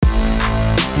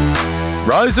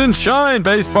Rise and shine,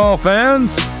 baseball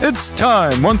fans! It's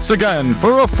time once again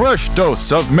for a fresh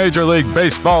dose of Major League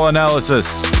Baseball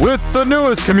analysis with the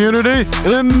newest community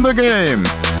in the game.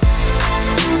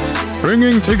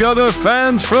 Bringing together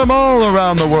fans from all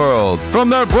around the world,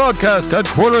 from their broadcast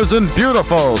headquarters in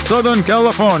beautiful Southern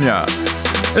California.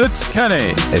 It's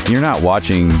Kenny. If you're not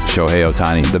watching Shohei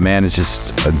Ohtani, the man is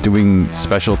just doing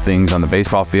special things on the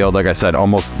baseball field. Like I said,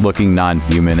 almost looking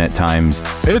non-human at times.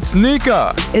 It's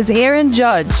Nika. Is Aaron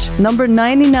Judge, number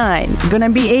 99, going to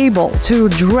be able to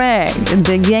drag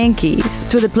the Yankees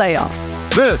to the playoffs?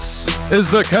 This is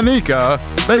the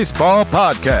Kanika Baseball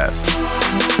Podcast.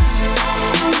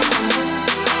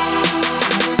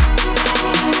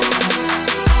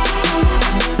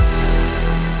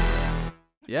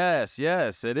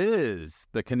 Yes, it is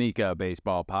the Kanika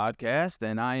Baseball Podcast,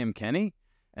 and I am Kenny,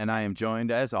 and I am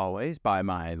joined, as always, by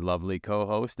my lovely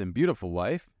co-host and beautiful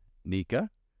wife, Nika.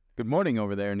 Good morning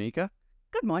over there, Nika.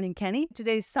 Good morning, Kenny.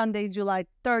 Today's Sunday, July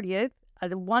 30th,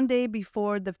 one day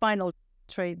before the final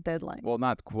trade deadline. Well,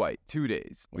 not quite. 2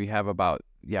 days. We have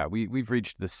we've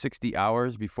reached the 60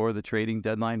 hours before the trading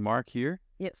deadline mark here.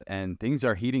 Yes. And things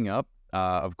are heating up.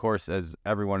 Of course, as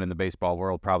everyone in the baseball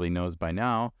world probably knows by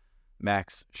now,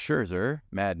 Max Scherzer,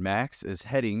 Mad Max, is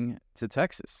heading to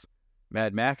Texas.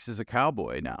 Mad Max is a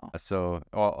Cowboy now, so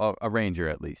a Ranger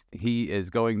at least. He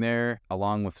is going there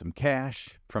along with some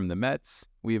cash from the Mets.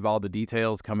 We have all the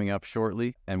details coming up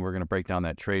shortly, and we're going to break down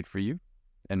that trade for you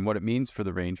and what it means for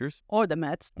the Rangers. Or the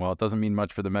Mets. Well, it doesn't mean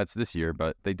much for the Mets this year,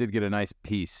 but they did get a nice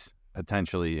piece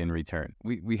potentially in return.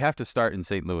 We have to start in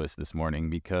St. Louis this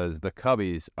morning because the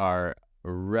Cubbies are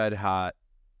red hot.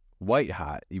 White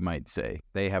hot, you might say.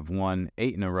 They have won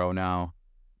 8 in a row now,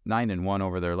 9-1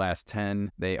 over their last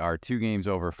 10. They are 2 games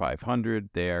over 500.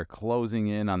 They are closing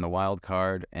in on the wild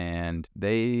card, and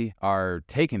they are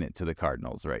taking it to the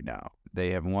Cardinals right now.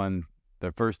 They have won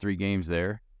their first 3 games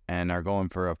there and are going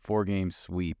for a 4-game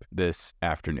sweep this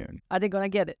afternoon. Are they going to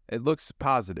get it? It looks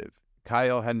positive.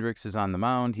 Kyle Hendricks is on the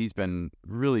mound. He's been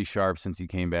really sharp since he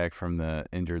came back from the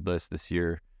injured list this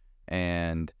year,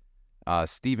 and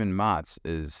Steven Matz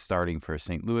is starting for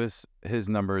St. Louis. His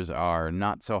numbers are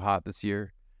not so hot this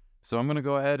year. So I'm going to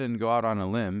go ahead and go out on a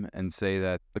limb and say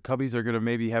that the Cubbies are going to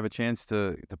maybe have a chance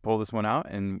to pull this one out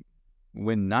and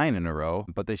win 9 in a row,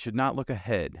 but they should not look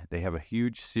ahead. They have a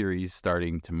huge series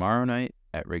starting tomorrow night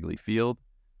at Wrigley Field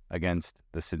against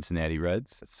the Cincinnati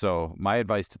Reds. So my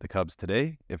advice to the Cubs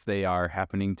today, if they are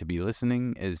happening to be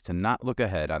listening, is to not look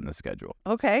ahead on the schedule.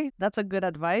 Okay, that's a good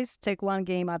advice. Take one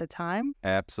game at a time.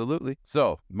 Absolutely.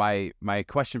 So my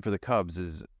question for the Cubs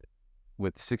is,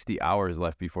 with 60 hours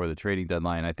left before the trading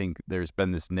deadline, I think there's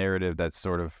been this narrative that's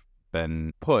sort of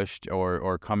been pushed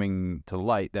or coming to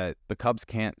light that the Cubs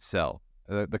can't sell.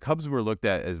 The Cubs were looked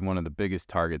at as one of the biggest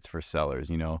targets for sellers,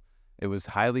 you know. It was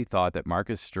highly thought that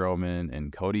Marcus Stroman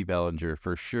and Cody Bellinger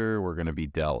for sure were going to be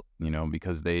dealt, you know,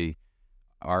 because they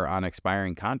are on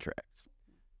expiring contracts.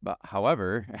 But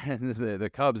however,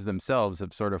 the Cubs themselves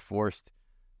have sort of forced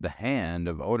the hand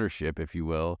of ownership, if you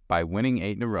will, by winning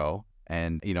 8 in a row.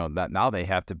 And, you know, that now they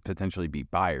have to potentially be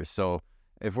buyers. So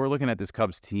if we're looking at this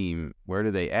Cubs team, where do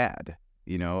they add?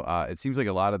 You know, it seems like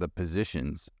a lot of the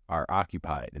positions are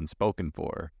occupied and spoken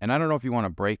for. And I don't know if you want to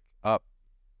break up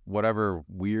whatever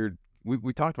weird...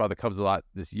 We talked about the Cubs a lot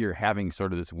this year having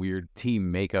sort of this weird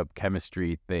team makeup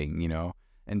chemistry thing, you know,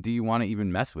 and do you want to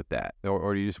even mess with that?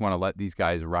 Or do you just want to let these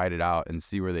guys ride it out and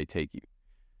see where they take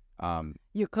you?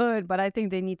 You could, but I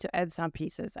think they need to add some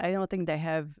pieces. I don't think they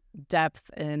have depth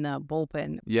in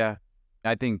bullpen. Yeah,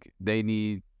 I think they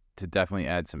need to definitely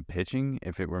add some pitching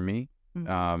if it were me.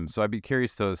 Mm-hmm. So I'd be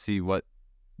curious to see what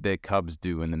the Cubs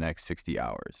do in the next 60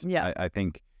 hours. Yeah. I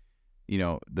think, you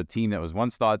know, the team that was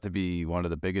once thought to be one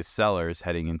of the biggest sellers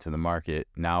heading into the market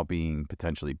now being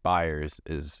potentially buyers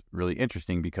is really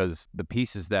interesting because the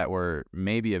pieces that were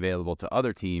maybe available to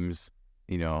other teams,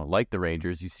 you know, like the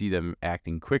Rangers, you see them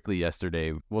acting quickly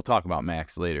yesterday. We'll talk about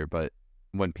Max later, but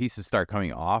when pieces start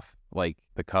coming off, like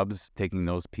the Cubs taking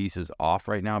those pieces off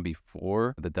right now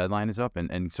before the deadline is up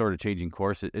and sort of changing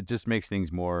course, it just makes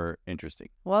things more interesting.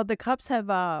 Well, the Cubs have,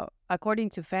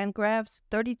 according to Fangraphs,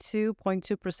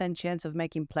 32.2% chance of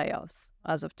making playoffs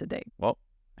as of today. Well,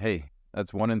 hey,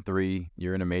 that's 1 in 3.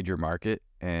 You're in a major market,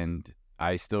 and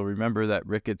I still remember that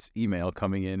Ricketts email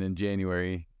coming in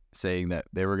January saying that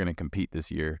they were going to compete this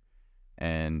year,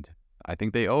 and I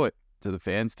think they owe it to the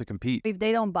fans to compete. If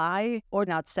they don't buy or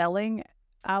not selling,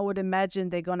 I would imagine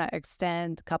they're going to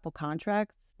extend a couple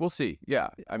contracts. We'll see. Yeah.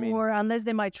 I mean, or unless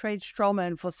they might trade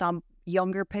Stroman for some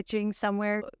younger pitching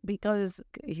somewhere because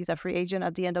he's a free agent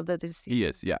at the end of the season. he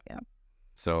is. Yeah. Yeah.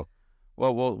 So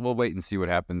Well, we'll wait and see what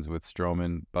happens with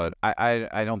Stroman, but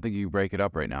I don't think you break it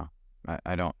up right now.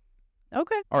 I don't.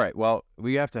 Okay. All right. Well,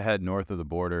 we have to head north of the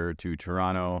border to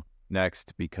Toronto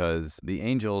next because the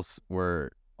Angels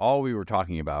were all we were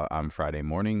talking about on Friday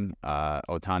morning.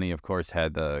 Ohtani, of course,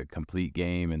 had the complete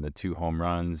game and the 2 home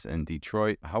runs in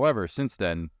Detroit. However, since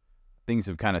then, things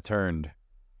have kind of turned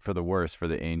for the worse for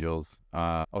the Angels.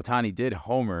 Ohtani did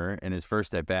homer in his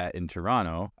first at-bat in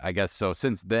Toronto. I guess so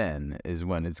since then is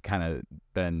when it's kind of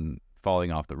been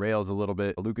falling off the rails a little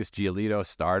bit. Lucas Giolito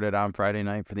started on Friday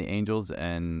night for the Angels,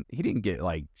 and he didn't get,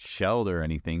 like, shelled or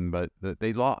anything, but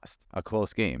they lost a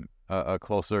close game. A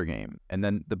closer game. And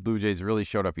then the Blue Jays really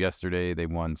showed up yesterday. They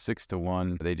won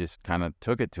 6-1. They just kind of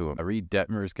took it to them. Reed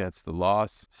Detmers gets the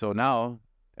loss. So now,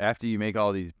 after you make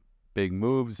all these big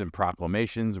moves and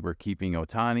proclamations, we're keeping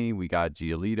Ohtani. We got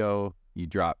Giolito. You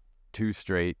drop 2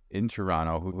 straight in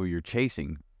Toronto, who you're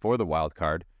chasing for the wild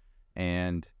card.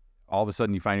 And all of a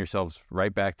sudden, you find yourselves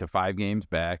right back to 5 games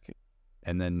back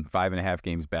and then 5.5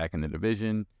 games back in the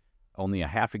division. Only a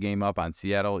half a game up on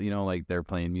Seattle, like they're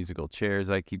playing musical chairs,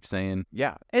 I keep saying.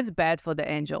 Yeah. It's bad for the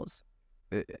Angels.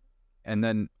 And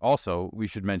then also, we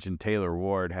should mention Taylor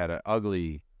Ward had an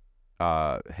ugly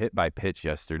hit by pitch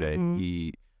yesterday. Mm-hmm.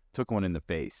 He took one in the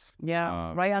face.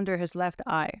 Yeah, right under his left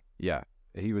eye. Yeah.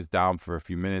 He was down for a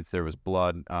few minutes. There was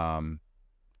blood.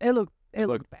 It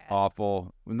looked bad.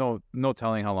 Awful. No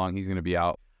telling how long he's going to be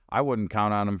out. I wouldn't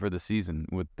count on him for the season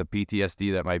with the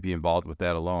PTSD that might be involved with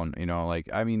that alone.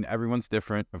 Everyone's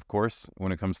different, of course,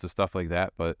 when it comes to stuff like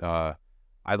that. But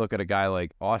I look at a guy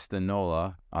like Austin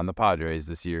Nola on the Padres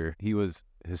this year. He was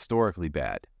historically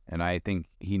bad, and I think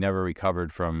he never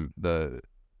recovered from the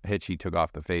pitch he took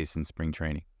off the face in spring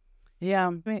training. Yeah,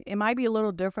 it might be a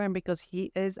little different because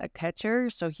he is a catcher,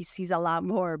 so he sees a lot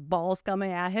more balls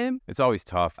coming at him. It's always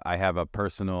tough. I have a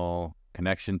personal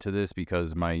connection to this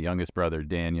because my youngest brother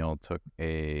Daniel took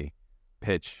a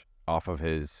pitch off of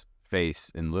his face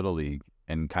in Little League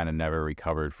and kind of never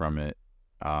recovered from it.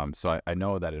 So I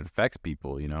know that it affects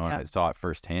people, and I saw it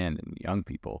firsthand in young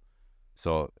people.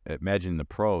 So imagine the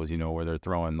pros, where they're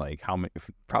throwing like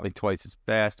probably twice as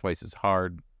fast, twice as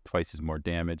hard, twice as more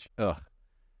damage. Ugh.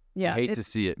 Yeah, you hate to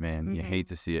see it, man. Mm-hmm. You hate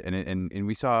to see it. And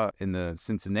we saw in the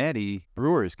Cincinnati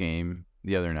Brewers game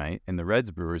the other night, in the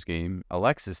Reds Brewers game,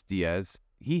 Alexis Diaz,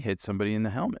 he hit somebody in the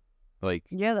helmet.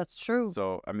 Yeah, that's true.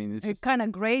 So, I mean, it kind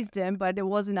of grazed him, but it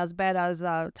wasn't as bad as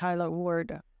Tyler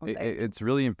Ward. It's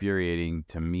really infuriating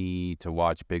to me to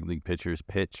watch big league pitchers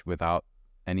pitch without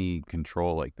any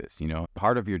control like this.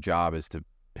 Part of your job is to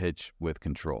pitch with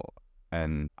control.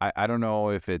 And I don't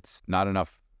know if it's not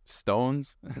enough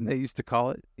stones, they used to call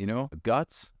it,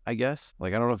 guts, I guess. I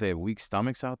don't know if they have weak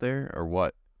stomachs out there or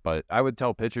what. But I would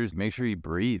tell pitchers, make sure you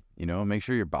breathe, make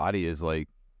sure your body is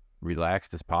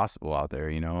relaxed as possible out there,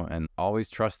 and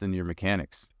always trust in your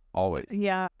mechanics, always.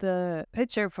 Yeah, the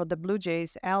pitcher for the Blue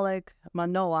Jays, Alek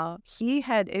Manoah, he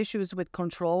had issues with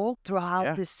control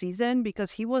throughout this season because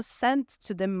he was sent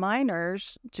to the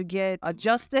minors to get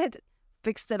adjusted,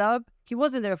 fixed it up. He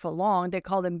wasn't there for long. They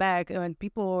called him back, and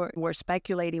people were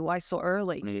speculating why so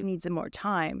early. He needs more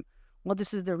time. Well,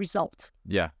 this is the result.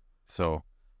 Yeah, so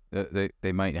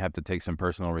they might have to take some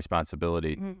personal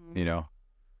responsibility,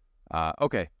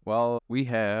 Okay, well, we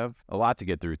have a lot to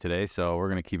get through today, so we're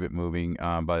going to keep it moving.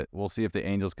 But we'll see if the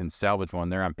Angels can salvage one.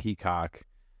 They're on Peacock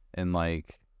in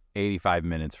 85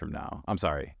 minutes from now. I'm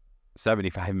sorry,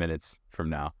 75 minutes from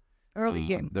now. Early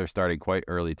game. They're starting quite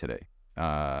early today,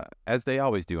 as they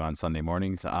always do on Sunday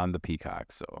mornings on the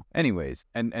Peacock. So anyways,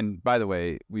 and by the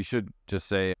way, we should just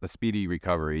say a speedy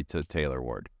recovery to Taylor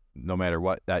Ward. No matter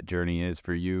what that journey is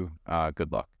for you,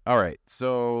 good luck. All right,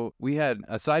 so we had,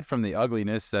 aside from the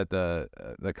ugliness that the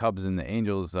Cubs and the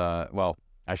Angels, well,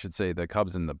 I should say the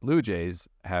Cubs and the Blue Jays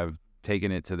have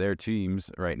taken it to their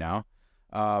teams right now,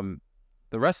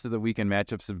 the rest of the weekend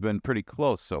matchups have been pretty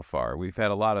close so far. We've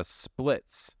had a lot of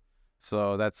splits,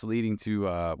 so that's leading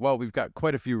to, we've got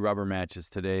quite a few rubber matches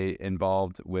today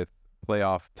involved with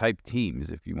playoff-type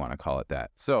teams, if you want to call it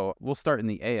that. So we'll start in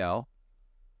the AL,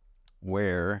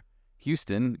 where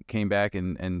Houston came back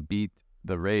and beat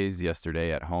the Rays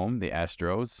yesterday at home, the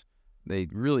Astros. They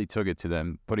really took it to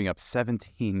them, putting up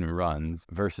 17 runs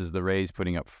versus the Rays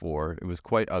putting up 4. It was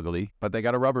quite ugly, but they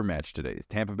got a rubber match today.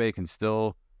 Tampa Bay can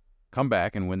still come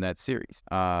back and win that series.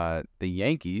 The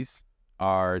Yankees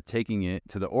are taking it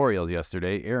to the Orioles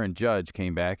yesterday. Aaron Judge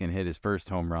came back and hit his first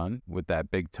home run with that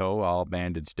big toe all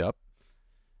bandaged up.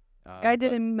 Guy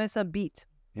didn't miss a beat.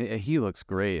 He looks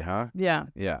great, huh? Yeah.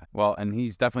 Yeah. Well, and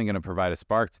he's definitely going to provide a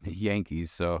spark to the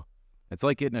Yankees. So It's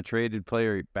like getting a traded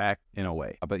player back in a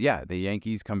way. But yeah, the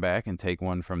Yankees come back and take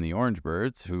one from the Orange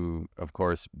Birds, who, of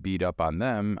course, beat up on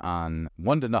them on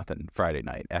 1-0 Friday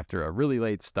night after a really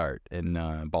late start in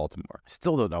Baltimore.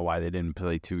 Still don't know why they didn't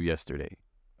play 2 yesterday.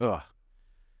 Ugh.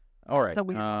 All right.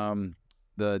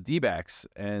 The D-backs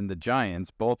and the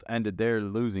Giants both ended their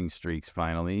losing streaks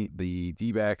finally. The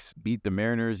D-backs beat the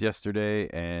Mariners yesterday,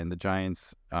 and the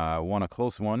Giants won a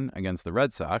close one against the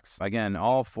Red Sox. Again,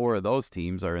 all 4 of those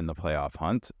teams are in the playoff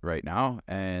hunt right now,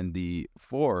 and the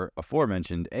 4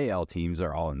 aforementioned AL teams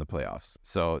are all in the playoffs.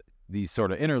 So these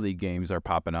sort of interleague games are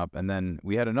popping up. And then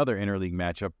we had another interleague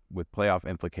matchup with playoff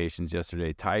implications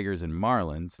yesterday, Tigers and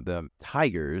Marlins. The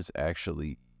Tigers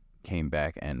actually came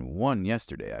back and won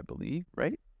yesterday, I believe,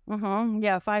 right?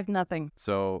 Yeah, 5-0.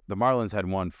 So the Marlins had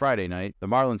won Friday night. The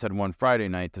Marlins had won Friday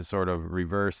night to sort of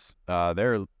reverse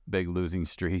their big losing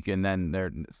streak, and then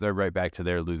they're right back to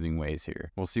their losing ways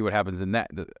here. We'll see what happens in that.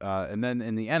 And then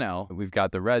in the NL, we've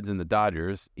got the Reds and the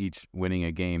Dodgers, each winning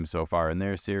a game so far in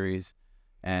their series,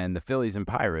 and the Phillies and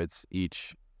Pirates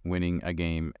each winning a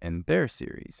game in their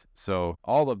series. So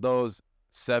all of those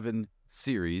 7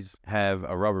 series have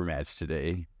a rubber match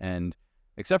today, and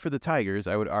except for the Tigers,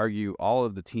 I would argue all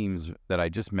of the teams that I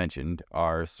just mentioned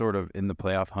are sort of in the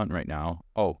playoff hunt right now.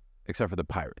 Oh, except for the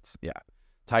Pirates. Yeah,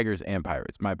 Tigers and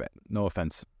Pirates. My bad. No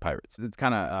offense, Pirates. It's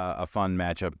kind of a fun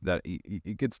matchup that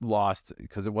it gets lost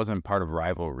because it wasn't part of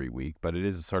rivalry week, but it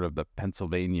is sort of the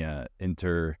Pennsylvania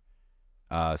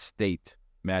state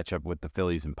matchup with the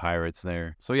Phillies and Pirates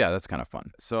there. So yeah, that's kind of fun.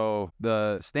 So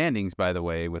the standings, by the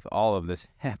way, with all of this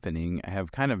happening,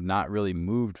 have kind of not really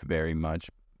moved very much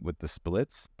with the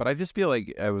splits, but I just feel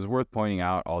like it was worth pointing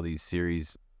out all these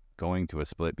series going to a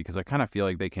split, because I kind of feel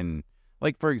like they can,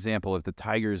 like, for example, if the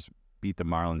Tigers beat the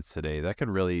Marlins today, that could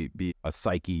really be a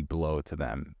psyche blow to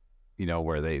them, you know,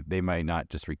 where they might not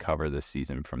just recover this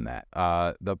season from that.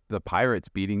 The Pirates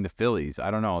beating the Phillies, I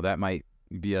don't know, that might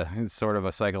be a sort of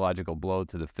a psychological blow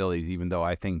to the Phillies, even though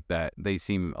I think that they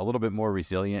seem a little bit more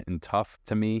resilient and tough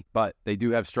to me, but they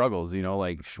do have struggles, you know,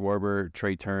 like Schwarber,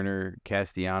 Trey Turner,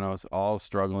 Castellanos, all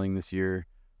struggling this year.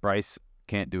 Bryce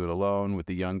can't do it alone with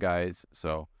the young guys,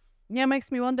 so yeah, it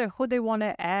makes me wonder who they want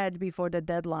to add before the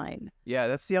deadline. Yeah,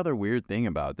 that's the other weird thing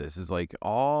about this is, like,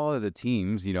 all of the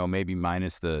teams, you know, maybe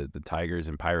minus the Tigers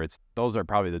and Pirates, those are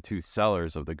probably the 2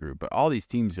 sellers of the group, but all these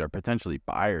teams are potentially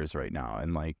buyers right now.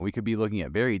 And, like, we could be looking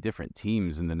at very different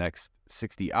teams in the next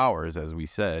 60 hours, as we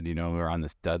said, you know, we're on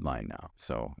this deadline now.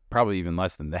 So probably even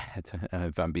less than that,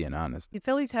 if I'm being honest. The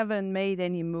Phillies haven't made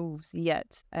any moves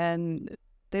yet, and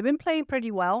they've been playing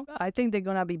pretty well. I think they're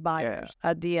going to be buyers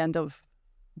at the end of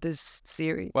this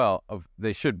series. Well,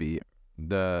 they should be.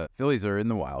 The Phillies are in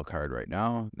the wild card right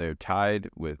now. They're tied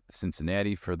with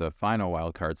Cincinnati for the final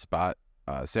wild card spot.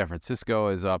 San Francisco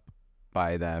is up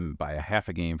by them by a half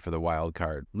a game for the wild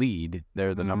card lead.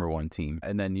 They're the number 1 team.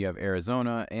 And then you have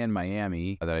Arizona and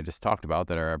Miami that I just talked about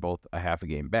that are both a half a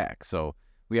game back. So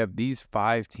we have these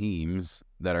 5 teams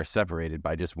that are separated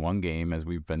by just 1 game, as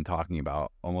we've been talking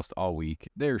about almost all week.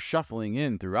 They're shuffling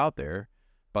in throughout there,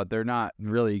 but they're not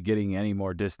really getting any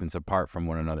more distance apart from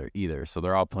one another either. So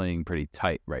they're all playing pretty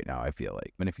tight right now, I feel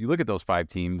like. And if you look at those 5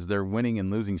 teams, their winning and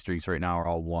losing streaks right now are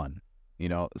all 1. You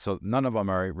know, so none of them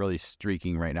are really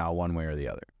streaking right now one way or the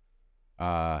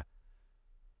other.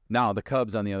 Now, the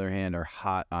Cubs, on the other hand, are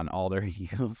hot on all their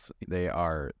heels. They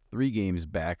are 3 games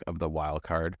back of the wild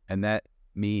card, and that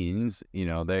means, you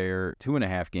know, they're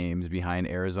 2.5 games behind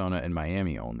Arizona and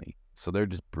Miami only. So they're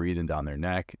just breathing down their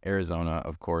neck. Arizona,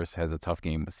 of course, has a tough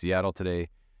game with Seattle today.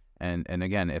 And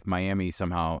again, if Miami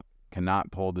somehow cannot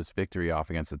pull this victory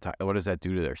off against the Tigers, what does that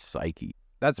do to their psyche?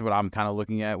 That's what I'm kind of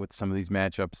looking at with some of these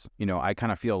matchups. You know, I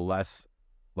kind of feel less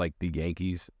like the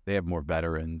Yankees. They have more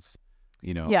veterans.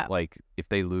 You know, like if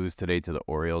they lose today to the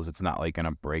Orioles, it's not like going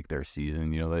to break their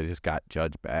season. You know, they just got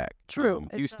Judge back. True.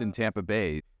 Houston, Tampa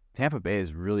Bay. Tampa Bay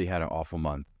has really had an awful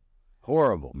month.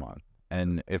 Horrible month.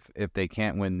 And if they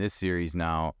can't win this series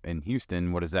now in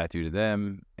Houston, what does that do to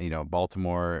them? You know,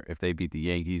 Baltimore, if they beat the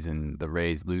Yankees and the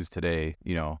Rays lose today,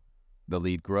 you know, the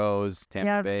lead grows.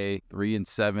 Tampa Bay,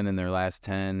 3-7 in their last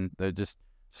 10. They're just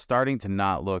starting to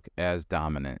not look as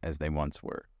dominant as they once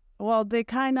were. Well, they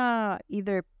kind of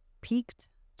either peaked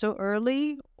too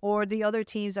early, or the other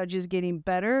teams are just getting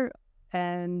better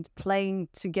and playing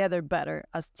together better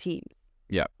as teams.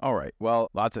 Yeah. All right. Well,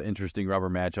 lots of interesting rubber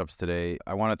matchups today.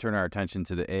 I want to turn our attention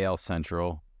to the AL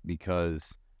Central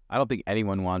because I don't think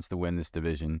anyone wants to win this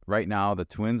division. Right now, the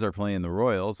Twins are playing the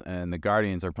Royals and the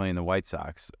Guardians are playing the White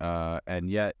Sox. And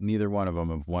yet neither one of them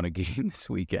have won a game this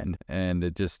weekend. And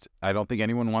I don't think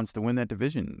anyone wants to win that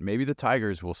division. Maybe the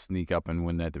Tigers will sneak up and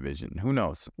win that division. Who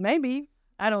knows? Maybe.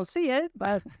 I don't see it,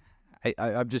 but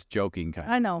I'm just joking, kind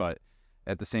of. I know. But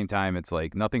at the same time, it's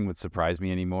like nothing would surprise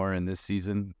me anymore in this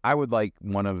season. I would like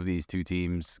one of these two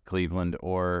teams, Cleveland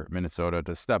or Minnesota,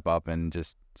 to step up and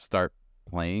just start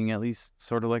playing at least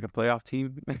sort of like a playoff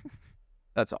team.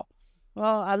 That's all.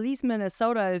 Well, at least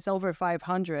Minnesota is over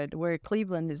 500, where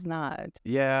Cleveland is not.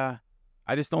 Yeah.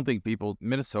 I just don't think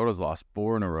Minnesota's lost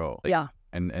 4 in a row. Like, yeah.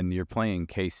 And you're playing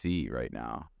KC right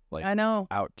now. Like, I know.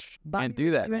 Ouch. Bobby Can't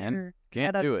do that, Jr. man.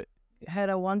 Can't do it. Had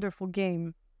a wonderful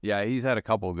game. Yeah, he's had a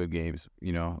couple of good games,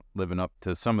 living up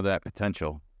to some of that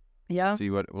potential. Yeah.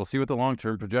 We'll see what the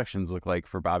long-term projections look like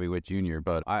for Bobby Witt Jr.,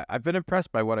 but I've been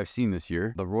impressed by what I've seen this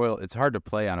year. The Royal, it's hard to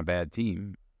play on a bad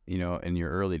team, in your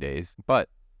early days, but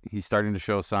he's starting to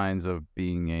show signs of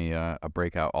being a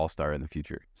breakout all-star in the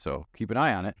future. So keep an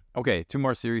eye on it. Okay, 2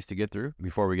 more series to get through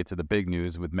before we get to the big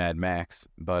news with Mad Max,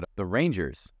 but the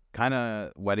Rangers kind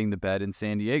of wetting the bed in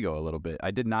San Diego a little bit.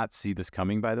 I did not see this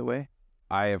coming, by the way.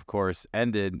 I, of course,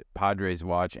 ended Padres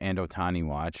Watch and Ohtani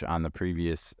Watch on the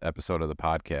previous episode of the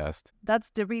podcast. That's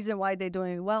the reason why they're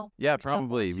doing well. Yeah,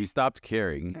 probably. We stopped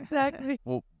caring. Exactly.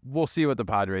 Well, we'll see what the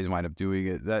Padres wind up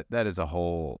doing. That is a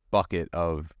whole bucket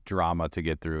of drama to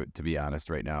get through, to be honest,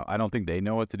 right now. I don't think they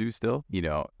know what to do still.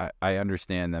 I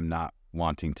understand them not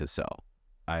wanting to sell.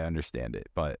 I understand it.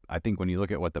 But I think when you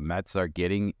look at what the Mets are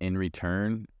getting in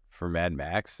return for Mad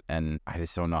Max, and I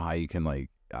just don't know how you can,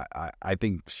 I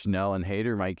think Schnell and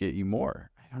Hader might get you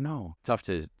more. I don't know. Tough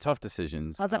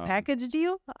decisions. As a package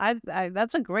deal,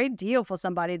 that's a great deal for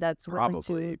somebody that's willing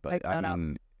probably. to But pick that up.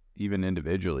 Even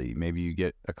individually, maybe you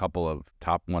get a couple of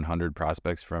top 100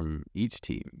 prospects from each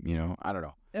team. I don't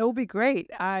know. It will be great.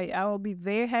 I will be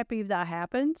very happy if that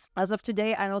happens. As of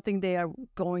today, I don't think they are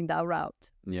going that route.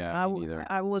 Yeah, me neither.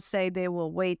 I will say they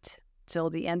will wait till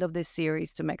the end of this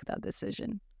series to make that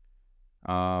decision.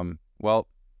 Well,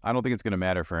 I don't think it's going to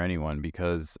matter for anyone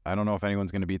because I don't know if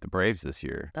anyone's going to beat the Braves this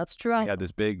year. That's true. We had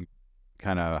this big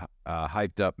kind of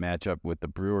hyped up matchup with the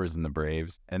Brewers and the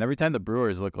Braves. And every time the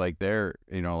Brewers look like they're,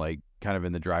 kind of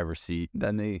in the driver's seat,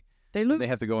 then they lose. They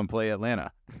have to go and play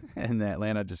Atlanta. And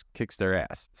Atlanta just kicks their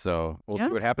ass. So we'll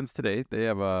see what happens today. They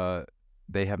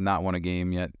have not won a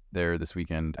game yet there this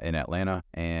weekend in Atlanta,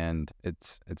 and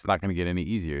it's not going to get any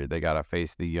easier. They got to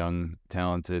face the young,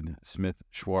 talented Smith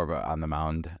Schwarber on the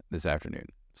mound this afternoon.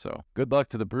 So good luck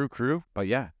to the Brew Crew. But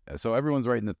yeah, so everyone's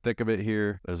right in the thick of it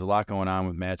here. There's a lot going on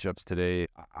with matchups today.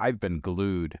 I've been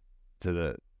glued to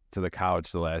the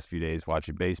couch the last few days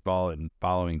watching baseball and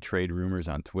following trade rumors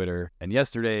on Twitter. And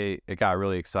yesterday, it got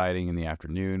really exciting in the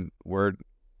afternoon. Word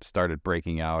started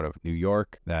breaking out of New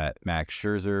York that Max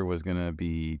Scherzer was going to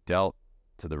be dealt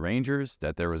to the Rangers,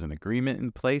 that there was an agreement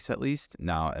in place at least.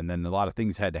 Now, and then a lot of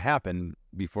things had to happen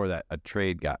before that a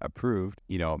trade got approved.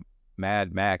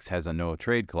 Mad Max has a no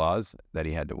trade clause that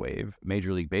he had to waive.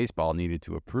 Major League Baseball needed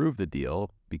to approve the deal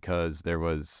because there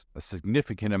was a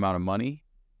significant amount of money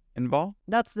involved.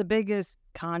 That's the biggest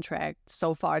contract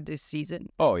so far this season.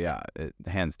 Oh, yeah,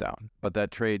 hands down. But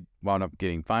that trade wound up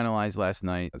getting finalized last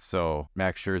night. So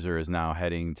Max Scherzer is now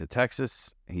heading to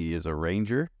Texas. He is a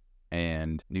Ranger.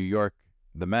 And New York,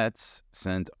 the Mets,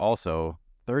 sent also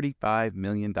 $35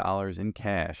 million in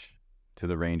cash to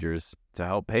the Rangers to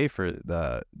help pay for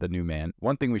the new man.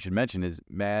 One thing we should mention is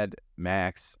Mad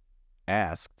Max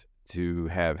asked to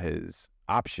have his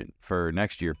option for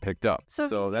next year picked up.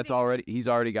 So he's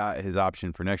already got his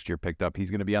option for next year picked up.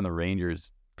 He's going to be on the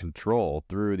Rangers control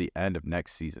through the end of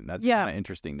next season. That's kind of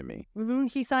interesting to me. Mm-hmm.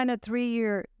 He signed a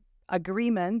 3-year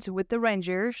agreement with the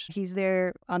Rangers. He's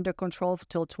there under control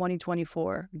till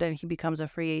 2024. Then he becomes a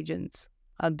free agent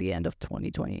at the end of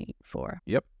 2024.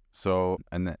 Yep. So,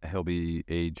 and he'll be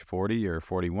age 40 or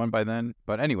 41 by then.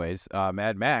 But anyways,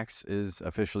 Mad Max is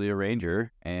officially a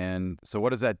Ranger. And so what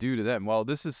does that do to them? Well,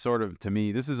 this is sort of, to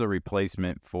me, this is a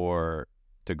replacement for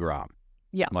DeGrom.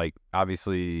 Yeah. Like,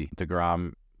 obviously,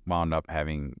 DeGrom wound up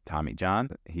having Tommy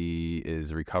John. He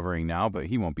is recovering now, but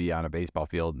he won't be on a baseball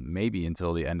field maybe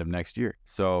until the end of next year.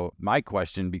 So my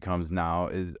question becomes now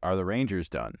is, are the Rangers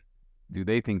done? Do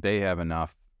they think they have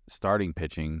enough starting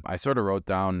pitching? I sort of wrote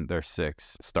down their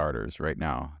 6 starters right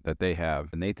now that they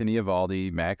have: Nathan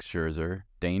Eovaldi, Max Scherzer,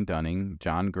 Dane Dunning,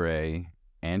 John Gray,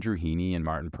 Andrew Heaney, and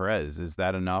Martin Perez. Is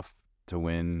that enough to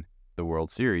win the World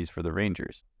Series for the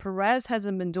Rangers? Perez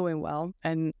hasn't been doing well,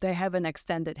 and they haven't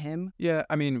extended him. Yeah,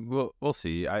 I mean, we'll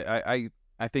see. I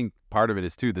think part of it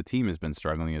is too the team has been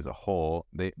struggling as a whole.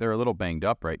 They're a little banged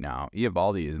up right now.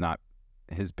 Eovaldi is not.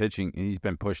 His pitching, he's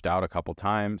been pushed out a couple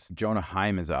times. Jonah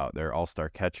Heim is out, their all-star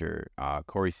catcher.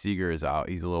 Corey Seager is out.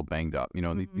 He's a little banged up.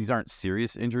 These aren't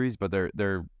serious injuries, but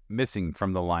they're missing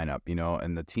from the lineup,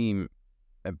 and the team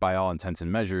by all intents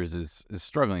and measures, is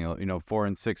struggling.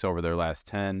 4-6 over their last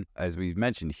 10. As we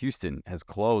mentioned, Houston has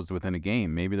closed within a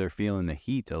game. Maybe they're feeling the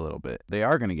heat a little bit. They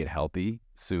are going to get healthy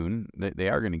soon. They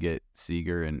are going to get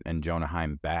Seager and Jonah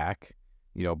Heim back,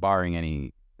 barring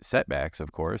any setbacks,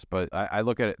 of course. But I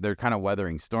look at it, they're kind of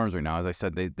weathering storms right now. As I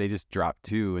said, they just dropped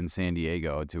 2 in San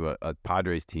Diego to a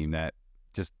Padres team that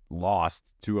just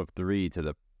lost 2 of 3 to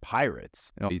the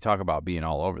Pirates. You talk about being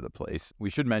all over the place.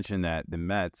 We should mention that the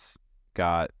Mets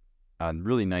got a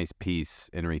really nice piece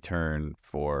in return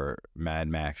for Mad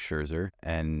Max Scherzer,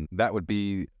 and that would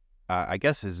be, I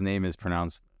guess his name is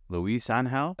pronounced Luis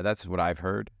Angel. That's what I've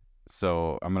heard.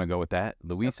 So I'm going to go with that.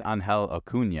 Luis Angel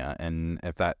Acuna. And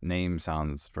if that name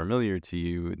sounds familiar to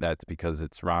you, that's because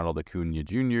it's Ronald Acuna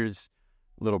Jr.'s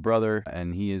little brother,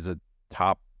 and he is a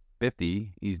top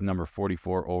 50. He's number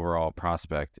 44 overall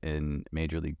prospect in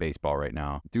Major League Baseball right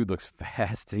now. Dude looks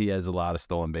fast. He has a lot of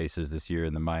stolen bases this year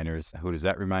in the minors. Who does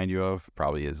that remind you of?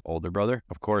 Probably his older brother.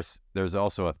 Of course, there's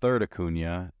also a third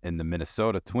Acuna in the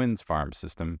Minnesota Twins farm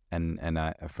system. And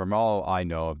from all I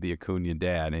know of the Acuna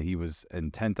dad, he was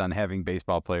intent on having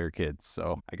baseball player kids.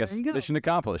 So I guess mission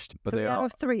accomplished. But 3 out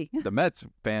of 3. The Mets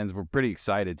fans were pretty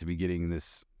excited to be getting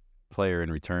this player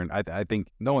in return. I think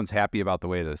no one's happy about the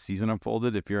way the season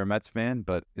unfolded if you're a Mets fan,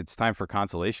 but it's time for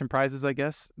consolation prizes, I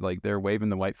guess. Like, they're waving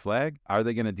the white flag. Are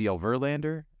they going to deal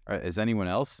Verlander? Is anyone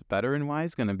else,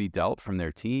 veteran-wise, going to be dealt from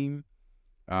their team?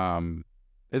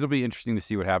 It'll be interesting to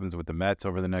see what happens with the Mets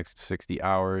over the next 60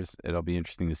 hours. It'll be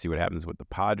interesting to see what happens with the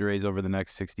Padres over the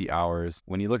next 60 hours.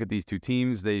 When you look at these two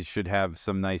teams, they should have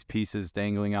some nice pieces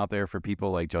dangling out there for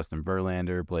people like Justin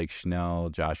Verlander, Blake Snell,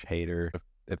 Josh Hader.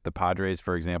 If the Padres,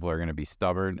 for example, are going to be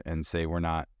stubborn and say we're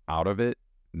not out of it,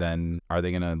 then are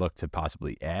they going to look to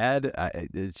possibly add?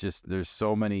 It's just, there's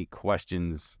so many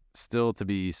questions still to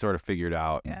be sort of figured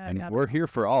out. And we're here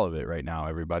for all of it right now,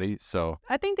 everybody. So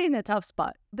I think they're in a tough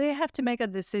spot. They have to make a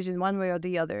decision one way or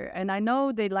the other. And I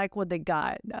know they like what they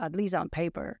got, at least on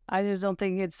paper. I just don't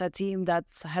think it's a team that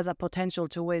has a potential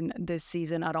to win this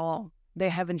season at all. They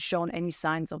haven't shown any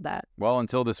signs of that. Well,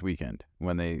 until this weekend,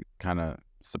 when they kind of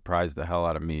surprised the hell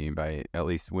out of me by at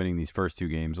least winning these first 2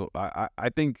 games. I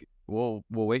think we'll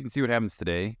wait and see what happens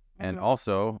today. And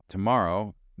also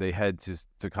tomorrow they head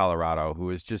to Colorado, who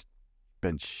has just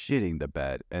been shitting the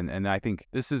bed. And I think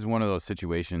this is one of those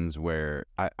situations where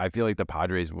I feel like the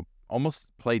Padres will almost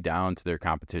play down to their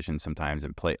competition sometimes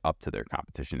and play up to their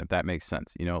competition, if that makes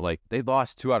sense. Like, they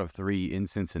lost 2 out of 3 in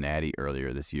Cincinnati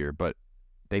earlier this year, but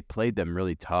they played them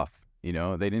really tough. They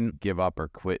didn't give up or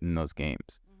quit in those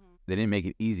games. They didn't make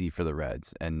it easy for the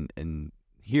Reds. And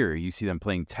here you see them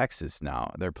playing Texas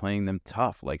now. They're playing them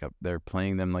tough. They're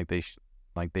playing them like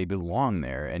they belong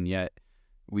there. And yet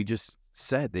we just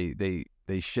said they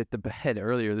shit the bed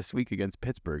earlier this week against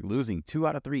Pittsburgh, losing 2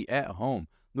 out of 3 at home,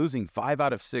 losing 5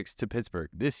 out of 6 to Pittsburgh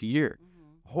this year.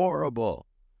 Horrible.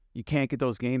 You can't get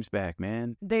those games back,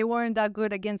 man. They weren't that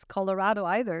good against Colorado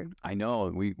either. I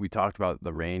know. We talked about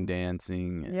the rain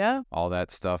dancing and all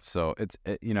that stuff. So it's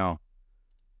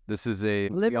this is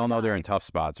we all know they're in tough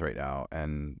spots right now,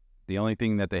 and the only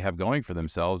thing that they have going for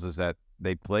themselves is that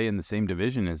they play in the same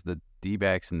division as the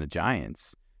D-backs and the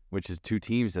Giants, which is 2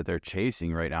 teams that they're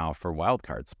chasing right now for wild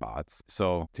card spots.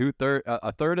 So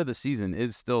a third of the season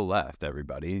is still left,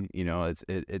 everybody.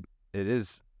 It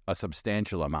is a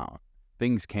substantial amount.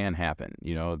 Things can happen.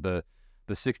 The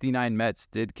 69 Mets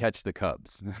did catch the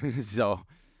Cubs. So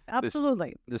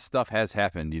absolutely, this stuff has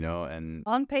happened, and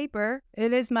on paper,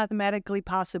 it is mathematically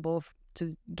possible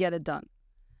to get it done.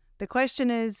 The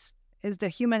question is the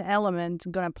human element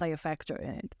going to play a factor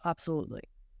in it? Absolutely.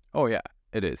 Oh, yeah,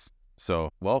 it is.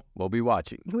 So, well, we'll be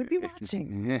watching. We'll be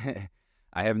watching.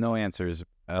 I have no answers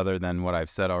other than what I've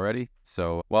said already.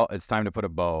 So, well, it's time to put a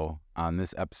bow on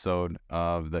this episode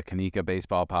of the Kanika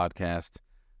Baseball Podcast.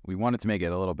 We wanted to make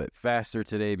it a little bit faster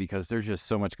today because there's just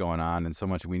so much going on and so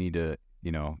much we need to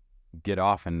get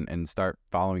off and start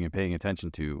following and paying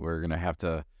attention to. We're going to have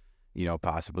to,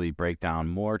 possibly break down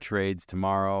more trades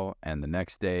tomorrow and the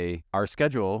next day. Our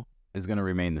schedule is going to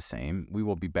remain the same. We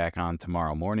will be back on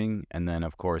tomorrow morning. And then,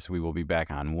 of course, we will be back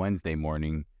on Wednesday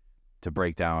morning to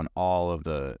break down all of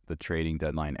the trading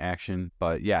deadline action.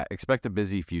 But yeah, expect a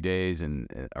busy few days and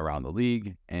around the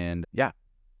league. And yeah,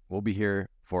 we'll be here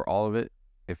for all of it.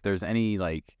 If there's any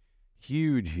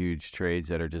huge trades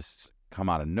that are just come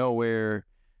out of nowhere,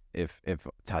 if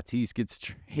Tatis gets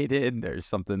traded or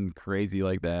something crazy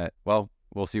like that, well,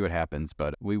 we'll see what happens.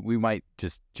 But we might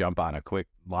just jump on a quick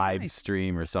live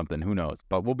stream or something. Who knows?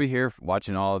 But we'll be here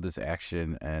watching all of this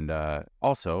action. And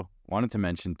also wanted to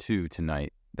mention too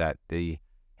tonight that the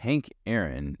Hank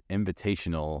Aaron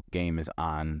Invitational game is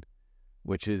on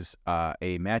which is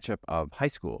a matchup of high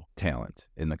school talent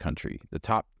in the country. The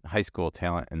top high school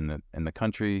talent in the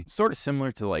country, sort of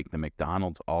similar to like the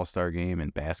McDonald's All-Star Game in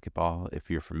basketball, if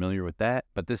you're familiar with that.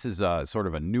 But this is sort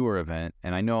of a newer event.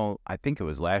 And I think it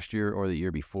was last year or the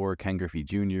year before, Ken Griffey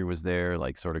Jr. was there,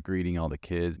 like sort of greeting all the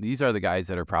kids. These are the guys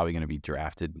that are probably going to be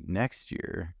drafted next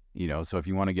year. You know, so if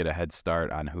you want to get a head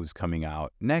start on who's coming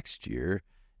out next year,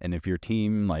 and if your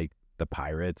team like the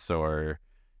Pirates or,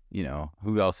 you know,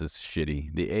 who else is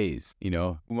shitty? The A's, you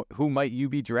know, who might you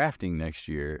be drafting next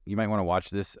year? You might want to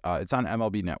watch this. It's on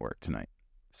MLB Network tonight.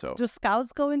 So do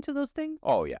scouts go into those things?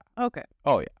 Oh, yeah. Okay.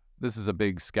 Oh, yeah. This is a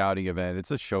big scouting event.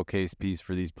 It's a showcase piece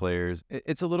for these players.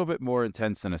 It's a little bit more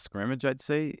intense than a scrimmage, I'd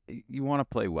say. You want to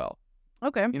play well.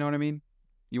 Okay. You know what I mean?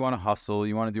 You want to hustle.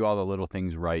 You want to do all the little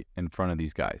things right in front of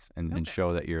these guys and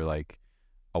show that you're like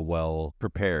a well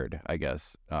prepared, I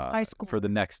guess, high school for the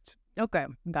next. Okay,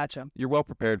 gotcha. You're well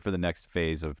prepared for the next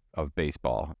phase of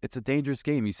baseball. It's a dangerous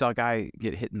game. You saw a guy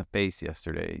get hit in the face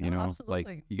yesterday, you know? Absolutely.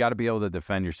 Like, you got to be able to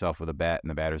defend yourself with a bat in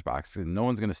the batter's box. No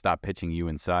one's going to stop pitching you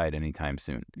inside anytime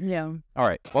soon. Yeah. All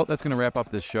right. Well, that's going to wrap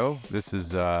up this show. This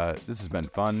has been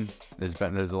fun.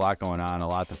 There's a lot going on, a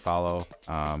lot to follow.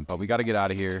 But we got to get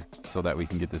out of here so that we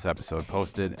can get this episode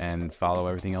posted and follow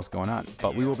everything else going on.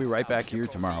 But we will be right back here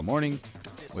tomorrow morning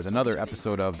with another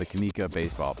episode of the Kanika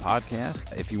Baseball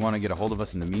Podcast. If you want to get a hold of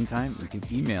us in the meantime, you can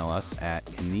email us at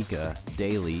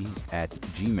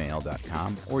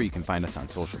kanikadaily@gmail.com, or you can find us on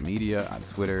social media, on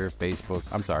Twitter, Facebook,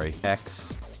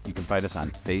 X. You can find us on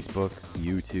Facebook,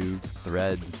 YouTube,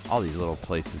 Threads, all these little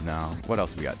places now. What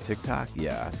else we got? TikTok?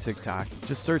 Yeah, TikTok.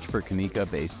 Just search for Kanika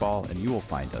Baseball and you will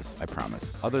find us, I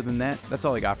promise. Other than that, that's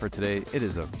all I got for today. It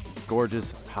is a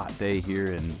gorgeous, hot day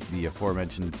here in the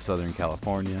aforementioned Southern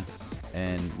California,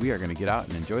 and we are going to get out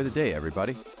and enjoy the day,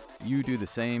 everybody. You do the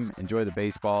same. Enjoy the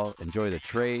baseball. Enjoy the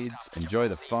trades. Enjoy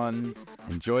the fun.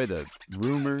 Enjoy the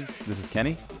rumors. This is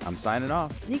Kenny. I'm signing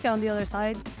off. Nika on the other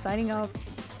side, signing off.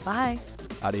 Bye.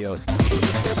 Adios.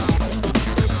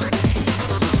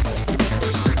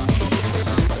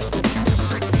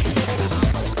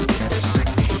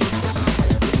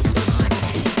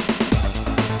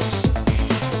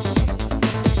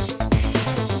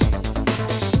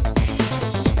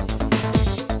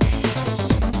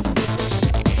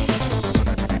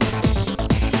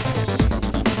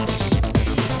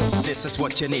 This is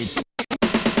what you need.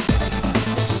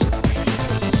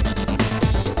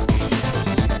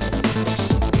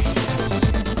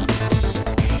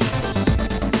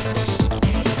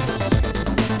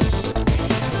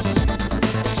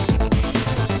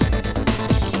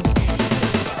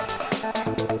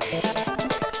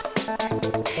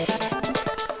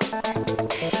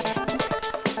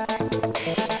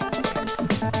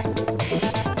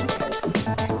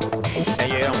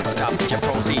 And you don't stop, you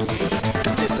proceed.